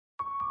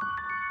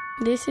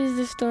This is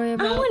the story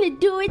about... I want to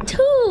do it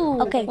too.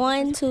 Okay,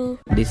 1, 2.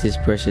 This is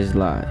Precious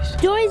Lives.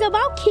 Stories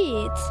about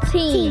kids.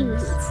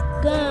 Teens.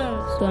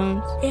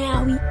 Guns. And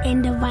how we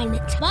end the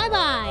violence.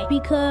 Bye-bye.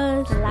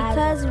 Because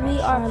we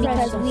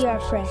are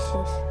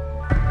precious.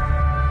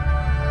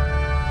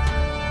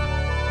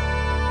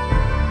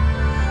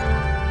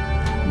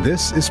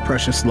 This is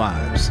Precious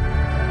Lives.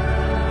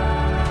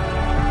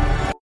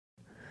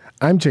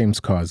 I'm James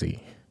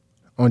Causey.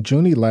 On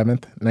June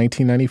 11th,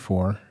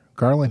 1994,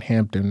 Garland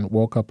Hampton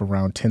woke up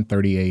around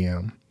 10:30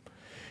 a.m.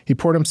 He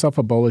poured himself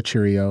a bowl of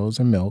Cheerios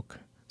and milk,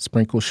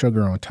 sprinkled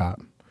sugar on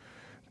top.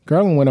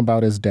 Garland went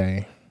about his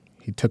day.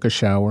 He took a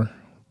shower,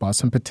 bought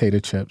some potato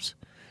chips.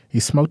 He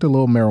smoked a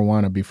little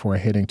marijuana before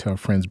heading to a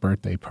friend's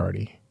birthday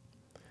party.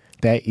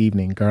 That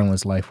evening,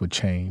 Garland's life would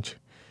change.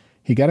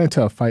 He got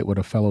into a fight with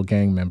a fellow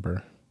gang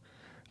member.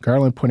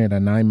 Garland pointed a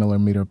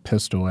 9mm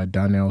pistol at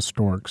Donnell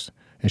Storks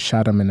and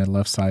shot him in the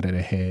left side of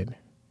the head.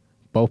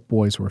 Both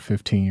boys were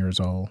 15 years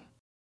old.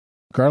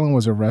 Garland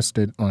was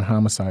arrested on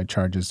homicide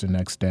charges the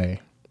next day.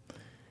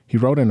 He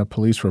wrote in a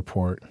police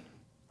report,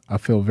 "I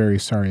feel very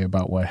sorry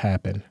about what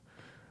happened."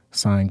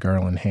 Signed,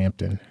 Garland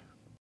Hampton.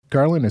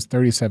 Garland is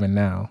 37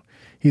 now.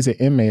 He's an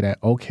inmate at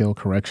Oak Hill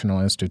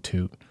Correctional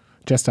Institute,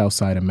 just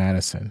outside of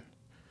Madison.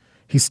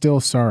 He's still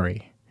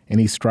sorry, and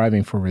he's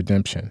striving for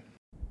redemption.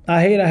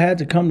 I hate I had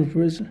to come to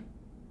prison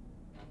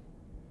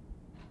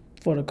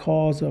for the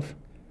cause of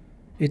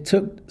it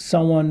took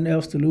someone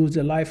else to lose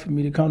their life for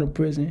me to come to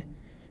prison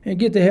and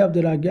get the help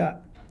that I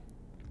got.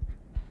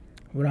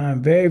 But I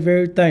am very,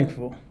 very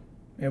thankful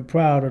and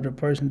proud of the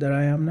person that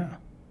I am now.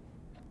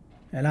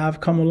 And I've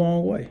come a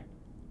long way.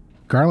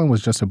 Garland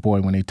was just a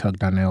boy when he took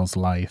Donnell's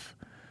life.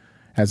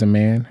 As a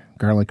man,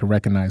 Garland could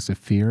recognize the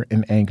fear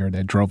and anger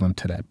that drove him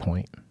to that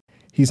point.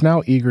 He's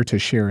now eager to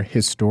share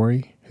his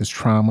story, his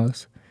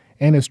traumas,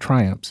 and his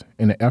triumphs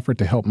in an effort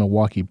to help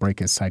Milwaukee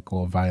break its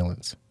cycle of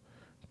violence.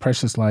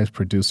 Precious Lives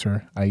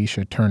producer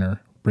Aisha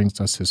Turner brings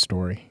us his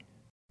story.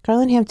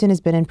 Garland Hampton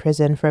has been in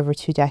prison for over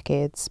 2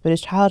 decades, but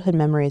his childhood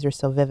memories are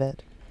still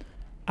vivid.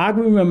 I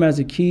can remember as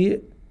a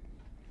kid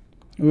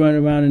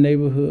running around the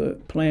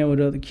neighborhood playing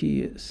with other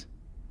kids.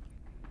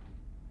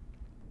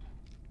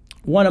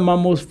 One of my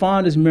most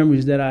fondest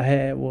memories that I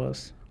had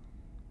was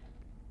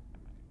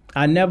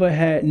I never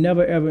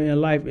ever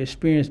in life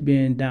experienced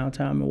being in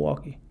downtown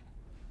Milwaukee.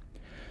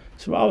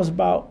 So I was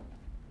about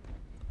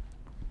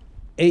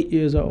 8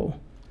 years old,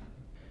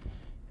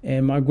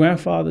 and my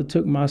grandfather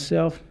took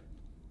myself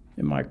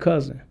and my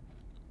cousin.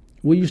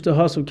 We used to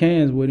hustle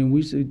cans with him.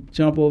 We used to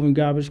jump over in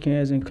garbage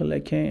cans and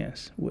collect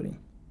cans with him.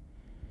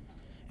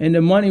 And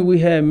the money we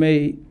had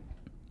made,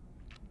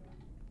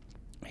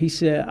 he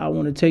said, "I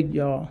want to take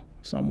y'all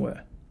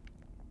somewhere."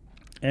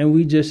 And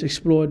we just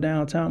explored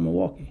downtown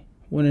Milwaukee.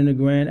 Went in the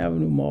Grand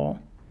Avenue Mall.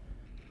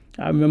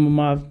 I remember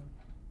my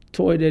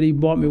toy that he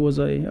bought me was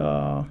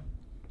a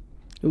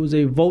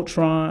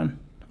Voltron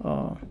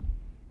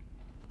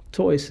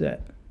toy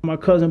set. My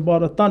cousin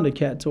bought a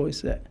Thundercat toy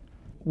set.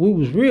 We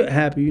was real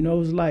happy, It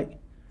was like,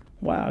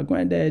 wow,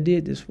 Granddad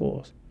did this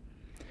for us.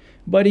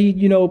 But he,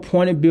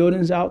 pointed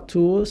buildings out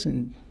to us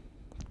and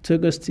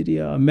took us to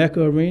the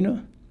Mecca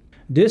Arena.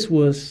 This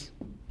was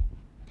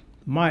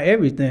my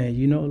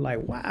everything,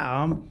 like,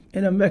 wow, I'm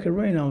in a Mecca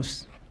Arena. I'm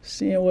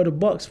seeing where the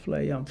Bucks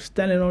play. I'm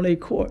standing on their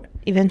court.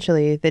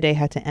 Eventually, the day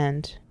had to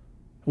end.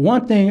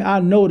 One thing I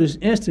noticed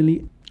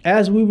instantly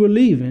as we were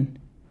leaving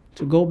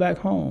to go back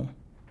home,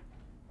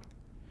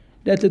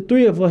 that the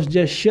three of us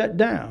just shut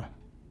down.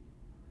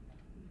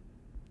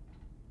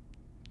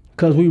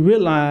 Because we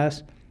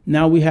realized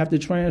now we have to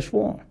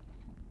transform.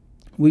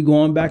 We're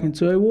going back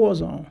into a war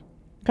zone.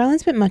 Garland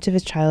spent much of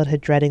his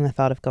childhood dreading the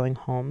thought of going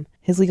home.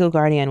 His legal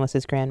guardian was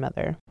his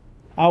grandmother.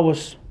 I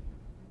was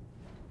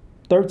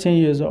 13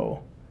 years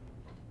old.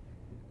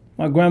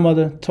 My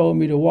grandmother told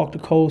me to walk to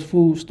Cole's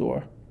food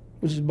store,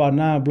 which is about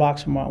 9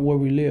 blocks from where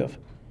we live.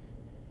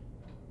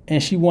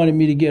 And she wanted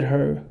me to get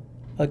her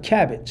a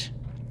cabbage.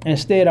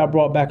 Instead, I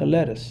brought back a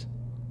lettuce.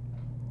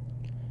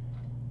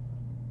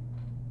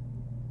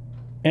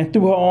 And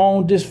through her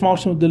own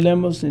dysfunctional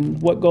dilemmas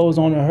and what goes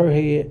on in her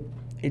head,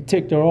 it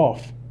ticked her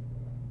off.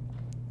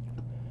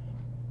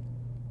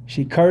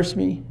 She cursed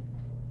me,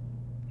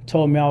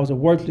 told me I was a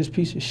worthless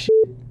piece of shit,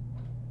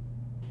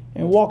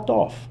 and walked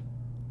off.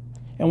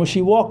 And when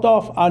she walked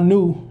off, I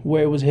knew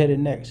where it was headed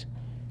next.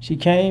 She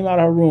came out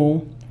of her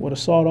room with a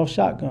sawed-off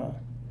shotgun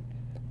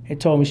and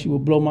told me she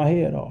would blow my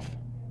head off.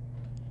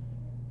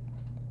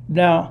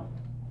 Now,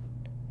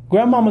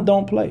 grandmama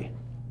don't play.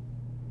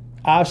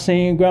 I've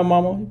seen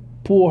grandmama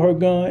pull her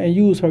gun and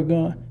use her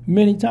gun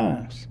many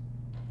times.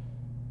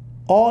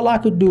 All I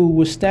could do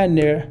was stand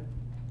there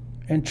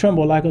and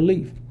tremble like a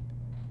leaf.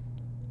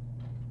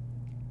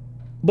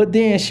 But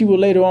then she would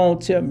later on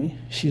tell me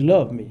she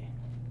loved me.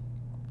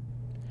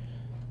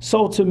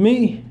 So to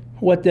me,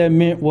 what that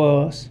meant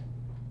was,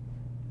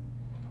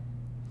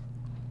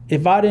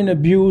 if I didn't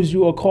abuse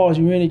you or cause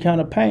you any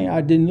kind of pain, I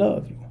didn't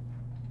love you.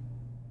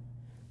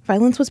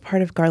 Violence was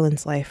part of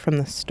Garland's life from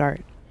the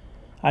start.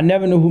 I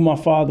never knew who my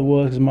father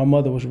was because my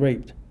mother was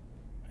raped.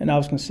 and I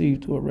was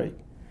conceived through a rape.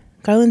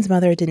 Garland's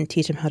mother didn't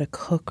teach him how to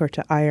cook or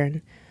to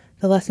iron.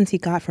 The lessons he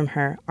got from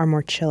her are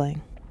more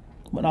chilling.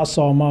 When I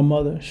saw my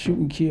mother shoot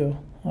and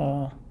kill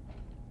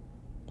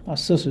my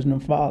sisters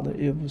and father,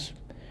 it was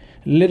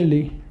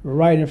literally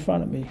right in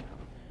front of me.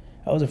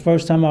 That was the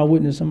first time I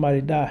witnessed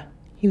somebody die.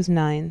 He was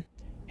 9.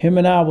 Him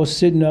and I was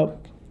sitting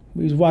up,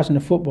 we was watching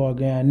a football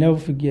game. I'll never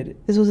forget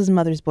it. This was his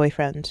mother's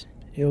boyfriend.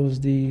 It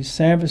was the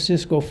San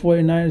Francisco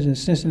 49ers and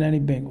Cincinnati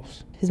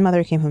Bengals. His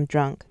mother came home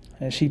drunk.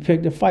 And she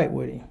picked a fight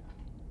with him.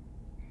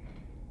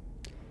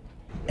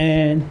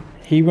 And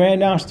he ran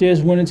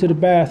downstairs, went into the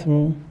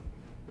bathroom,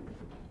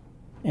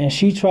 and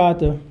she tried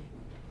to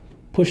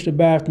push the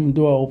bathroom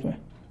door open.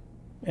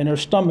 And her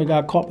stomach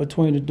got caught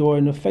between the door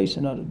and the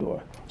facing of the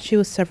door. She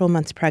was several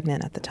months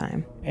pregnant at the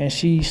time. And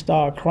she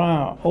started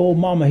crying, "Oh,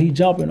 mama, he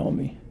jumping on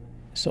me."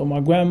 So my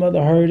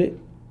grandmother heard it.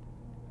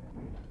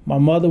 My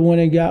mother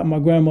went and got my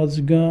grandmother's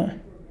gun,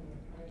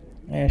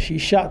 and she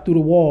shot through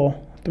the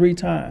wall 3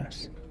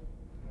 times.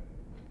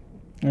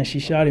 And she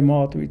shot him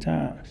all 3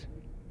 times.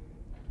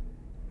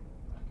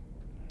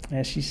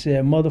 And she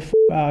said,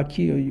 "Motherfucker, I'll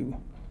kill you."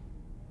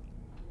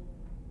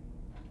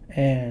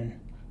 And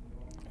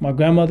my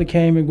grandmother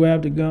came and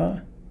grabbed the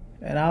gun,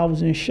 and I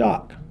was in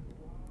shock.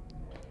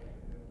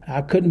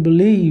 I couldn't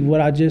believe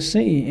what I just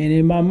seen. And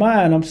in my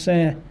mind, I'm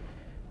saying,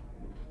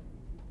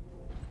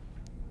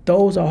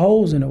 those are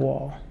holes in the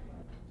wall.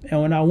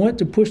 And when I went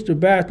to push the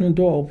bathroom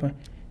door open,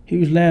 he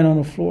was laying on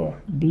the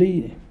floor,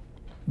 bleeding,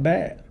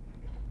 bad.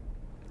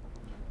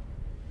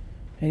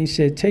 And he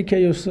said, "Take care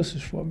of your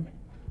sisters for me."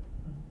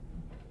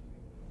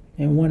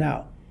 And went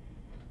out.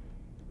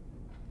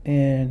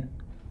 And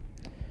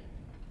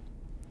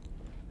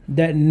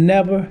that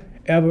never,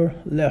 ever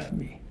left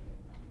me.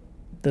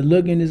 The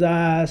look in his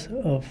eyes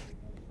of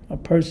a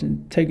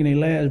person taking their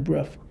last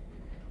breath,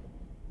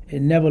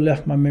 it never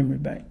left my memory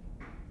bank.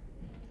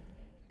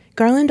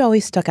 Garland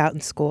always stuck out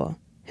in school.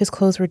 His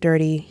clothes were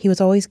dirty. He was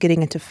always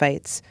getting into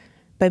fights.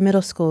 By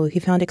middle school, he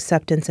found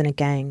acceptance in a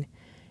gang.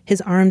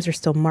 His arms are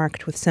still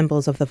marked with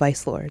symbols of the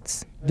Vice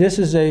Lords. This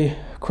is a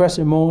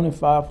crescent moon and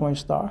 5-point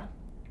star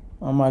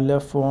on my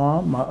left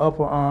forearm. My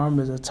upper arm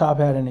is a top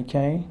hat and a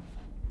cane.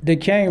 The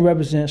cane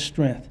represents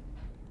strength,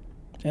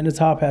 and the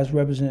top hat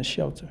represents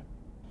shelter.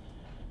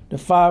 The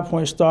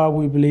 5-point star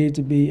we believe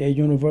to be a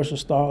universal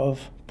star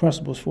of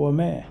principles for a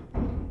man: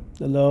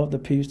 the love, the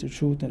peace, the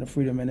truth, and the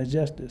freedom and the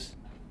justice.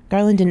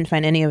 Garland didn't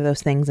find any of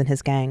those things in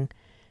his gang.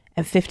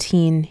 At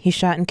 15, he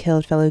shot and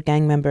killed fellow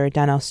gang member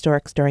Donnell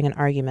Storks during an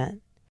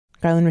argument.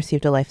 Garland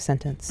received a life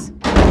sentence.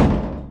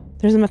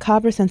 There's a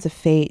macabre sense of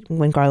fate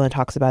when Garland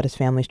talks about his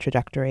family's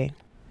trajectory.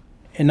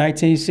 In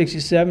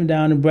 1967,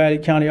 down in Bradley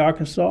County,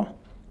 Arkansas,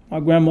 my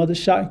grandmother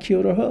shot and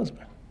killed her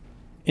husband.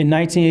 In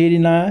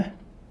 1989,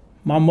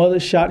 my mother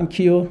shot and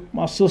killed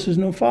my sister's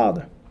new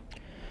father.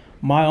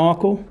 My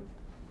uncle,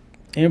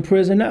 in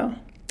prison now,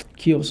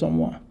 killed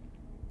someone.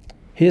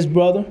 His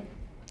brother,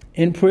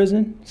 in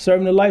prison,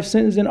 serving a life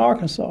sentence in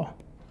Arkansas,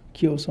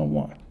 killed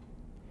someone.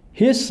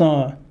 His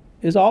son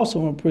is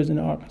also in prison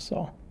in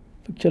Arkansas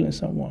for killing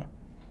someone.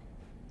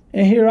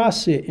 And here I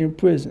sit in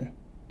prison,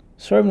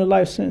 serving a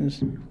life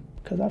sentence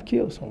because I've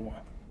killed someone.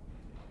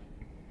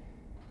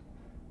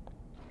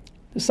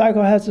 The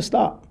cycle has to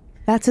stop.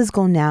 That's his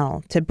goal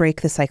now, to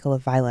break the cycle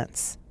of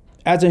violence.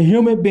 As a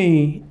human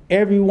being,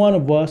 every one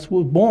of us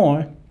was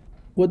born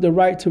with the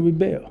right to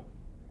rebel.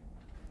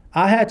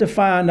 I had to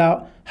find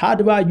out, how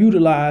do I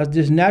utilize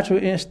this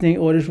natural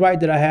instinct or this right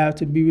that I have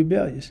to be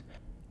rebellious?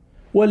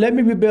 Well, let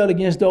me rebel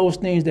against those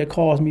things that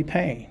cause me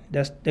pain,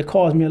 that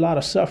cause me a lot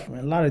of suffering,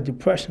 a lot of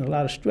depression, a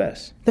lot of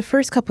stress. The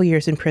first couple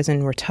years in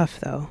prison were tough,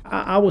 though.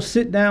 I would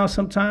sit down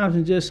sometimes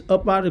and just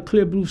up out of the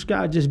clear blue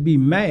sky, just be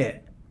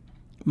mad.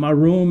 My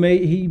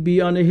roommate, he'd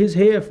be under his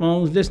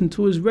headphones, listening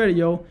to his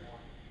radio,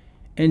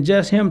 and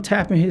just him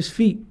tapping his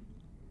feet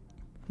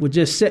would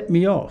just set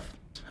me off.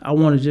 I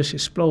want to just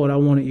explode. I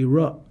want to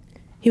erupt.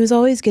 He was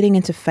always getting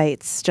into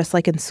fights, just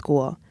like in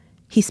school.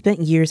 He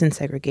spent years in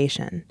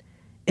segregation.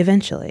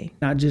 Eventually,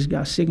 I just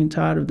got sick and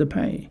tired of the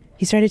pain.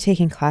 He started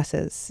taking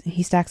classes.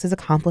 He stacks his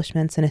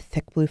accomplishments in a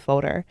thick blue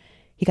folder.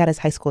 He got his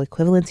high school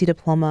equivalency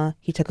diploma.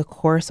 He took a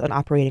course on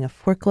operating a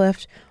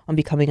forklift, on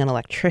becoming an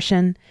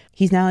electrician.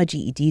 He's now a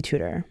GED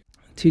tutor.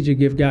 Teacher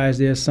give guys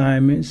their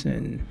assignments,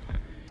 and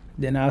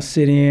then I'll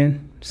sit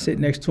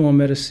next to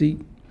them at a seat,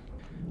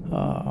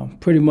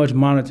 pretty much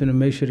monitor to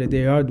make sure that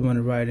they are doing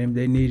it right. And if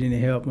they need any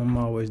help, I'm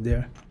always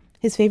there.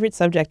 His favorite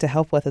subject to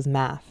help with is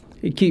math.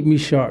 It keeps me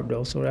sharp,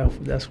 though, so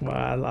that's why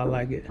I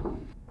like it.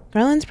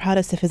 Garland's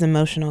proudest of his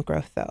emotional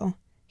growth, though.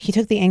 He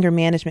took the anger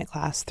management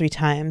class 3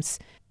 times,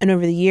 and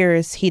over the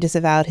years, he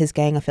disavowed his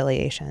gang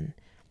affiliation.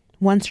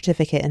 One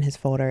certificate in his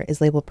folder is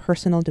labeled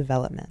personal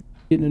development.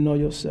 Getting to know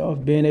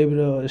yourself, being able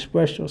to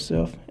express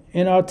yourself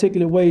in an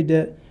articulate way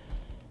that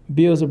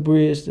builds a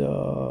bridge to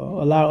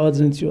allow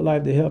others into your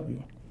life to help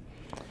you.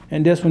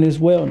 And this one is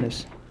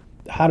wellness.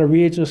 How to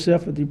rid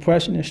yourself of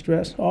depression and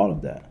stress, all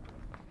of that.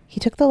 He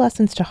took the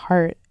lessons to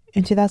heart.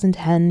 In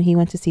 2010, he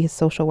went to see his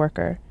social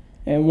worker.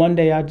 And one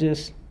day I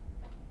just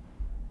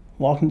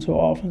walked into her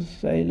office and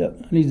say, look,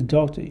 I need to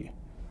talk to you.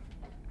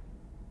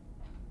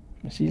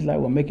 And she's like,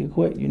 well, make it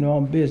quick. You know,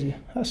 I'm busy.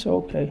 I said,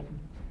 okay.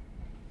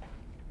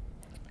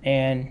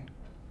 And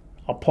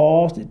I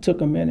paused. It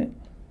took a minute.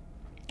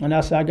 And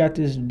I said, I got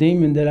this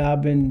demon that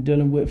I've been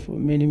dealing with for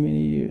many,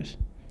 many years.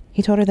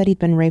 He told her that he'd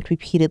been raped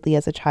repeatedly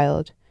as a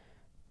child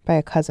by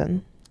a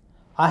cousin.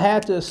 I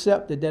had to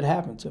accept that that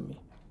happened to me.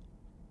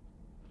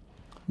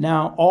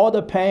 Now, all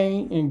the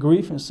pain and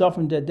grief and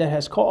suffering that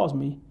has caused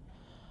me,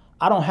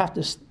 I don't have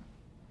to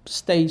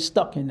stay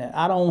stuck in that.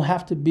 I don't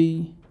have to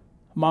be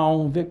my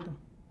own victim,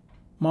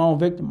 my own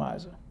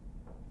victimizer.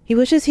 He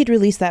wishes he'd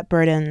released that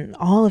burden,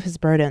 all of his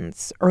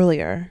burdens,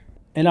 earlier.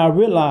 And I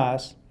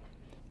realized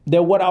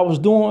that what I was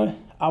doing,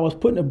 I was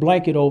putting a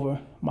blanket over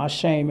my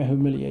shame and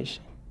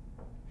humiliation.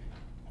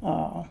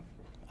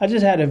 I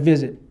just had a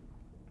visit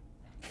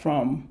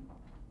from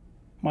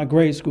my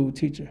grade school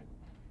teacher.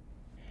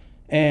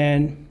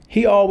 And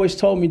he always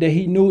told me that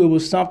he knew it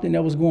was something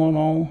that was going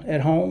on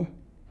at home,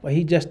 but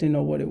he just didn't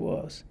know what it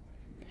was.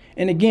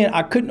 And again,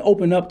 I couldn't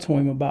open up to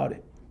him about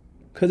it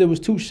because it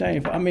was too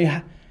shameful. I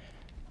mean,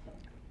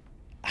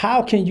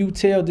 how can you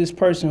tell this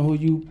person who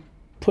you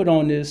put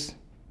on this,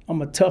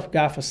 I'm a tough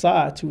guy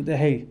facade to, that,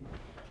 hey,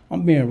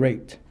 I'm being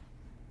raped,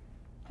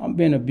 I'm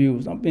being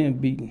abused, I'm being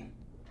beaten,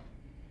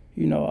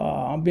 you know,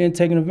 I'm being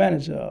taken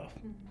advantage of.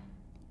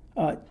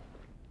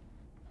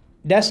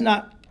 That's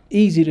not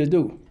easy to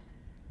do.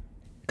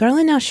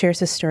 Garland now shares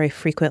his story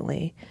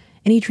frequently,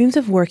 and he dreams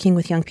of working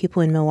with young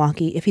people in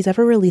Milwaukee if he's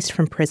ever released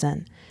from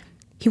prison.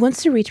 He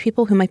wants to reach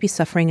people who might be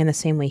suffering in the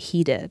same way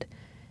he did.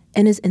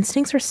 And his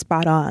instincts are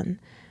spot on.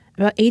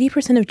 About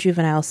 80% of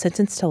juveniles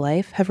sentenced to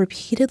life have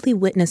repeatedly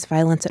witnessed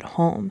violence at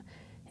home,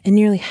 and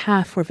nearly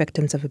half were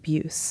victims of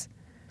abuse.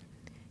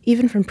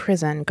 Even from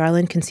prison,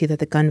 Garland can see that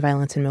the gun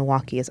violence in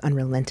Milwaukee is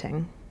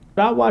unrelenting.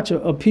 I watch a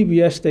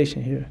PBS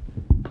station here,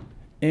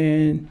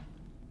 and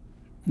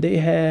they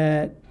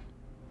had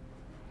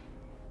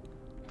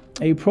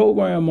a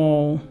program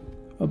on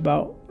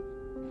about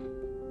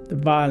the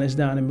violence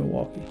down in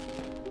Milwaukee.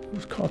 It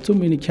was called Too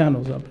Many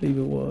Candles, I believe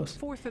it was.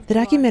 The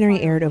documentary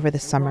aired over the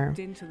summer.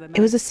 It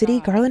was a city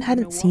Garland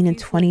hadn't seen in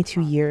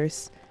 22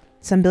 years.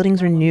 Some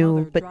buildings were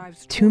new, but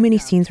too many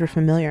scenes were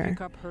familiar.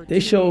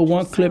 They showed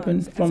one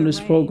clipping from this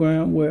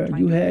program where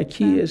you had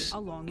kids,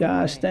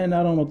 guys standing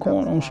out on the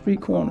corner, on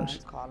street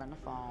corners.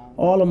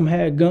 All of them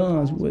had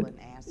guns with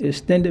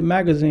extended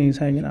magazines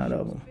hanging out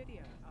of them.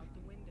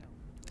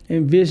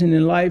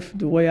 Envisioning life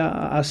the way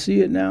I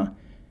see it now,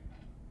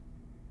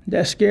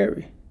 that's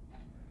scary.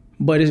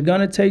 But it's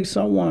gonna take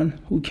someone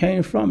who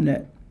came from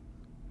that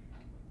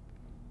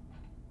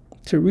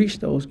to reach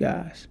those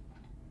guys,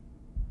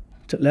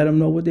 to let them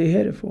know what they're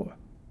headed for.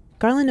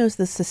 Garland knows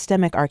the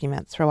systemic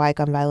arguments for why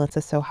gun violence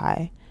is so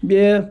high.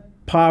 Yeah,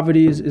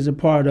 poverty is a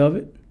part of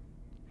it.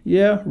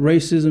 Yeah,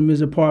 racism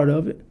is a part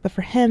of it. But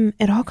for him,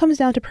 it all comes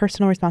down to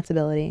personal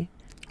responsibility.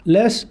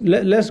 Let's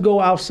go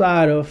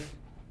outside of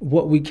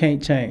what we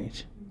can't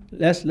change.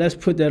 Let's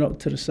put that up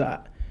to the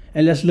side,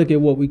 and let's look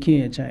at what we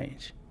can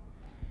change.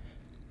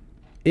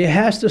 It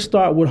has to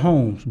start with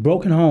homes,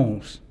 broken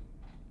homes.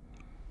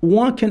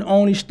 One can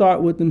only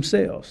start with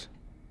themselves.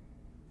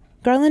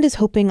 Garland is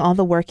hoping all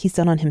the work he's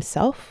done on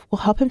himself will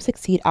help him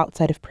succeed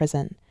outside of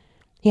prison.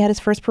 He had his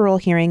first parole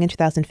hearing in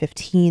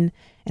 2015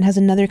 and has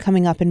another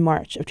coming up in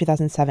March of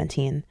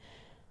 2017.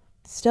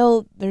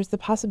 Still, there's the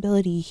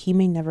possibility he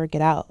may never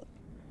get out.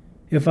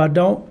 If I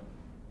don't,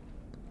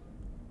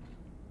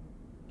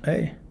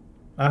 hey,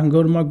 I can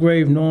go to my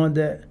grave knowing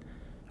that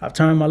I've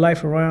turned my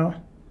life around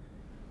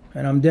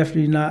and I'm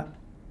definitely not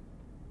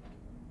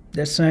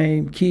that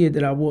same kid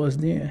that I was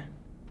then,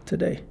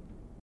 today.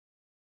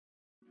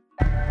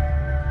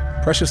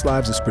 Precious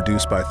Lives is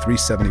produced by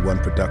 371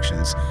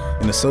 Productions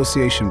in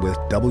association with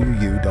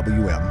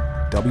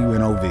WUWM,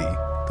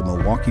 WNOV, the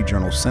Milwaukee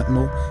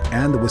Journal-Sentinel,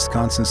 and the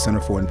Wisconsin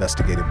Center for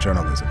Investigative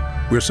Journalism.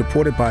 We're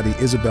supported by the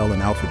Isabel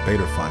and Alfred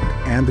Bader Fund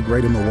and the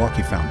Greater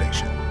Milwaukee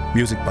Foundation.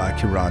 Music by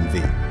Kiran V.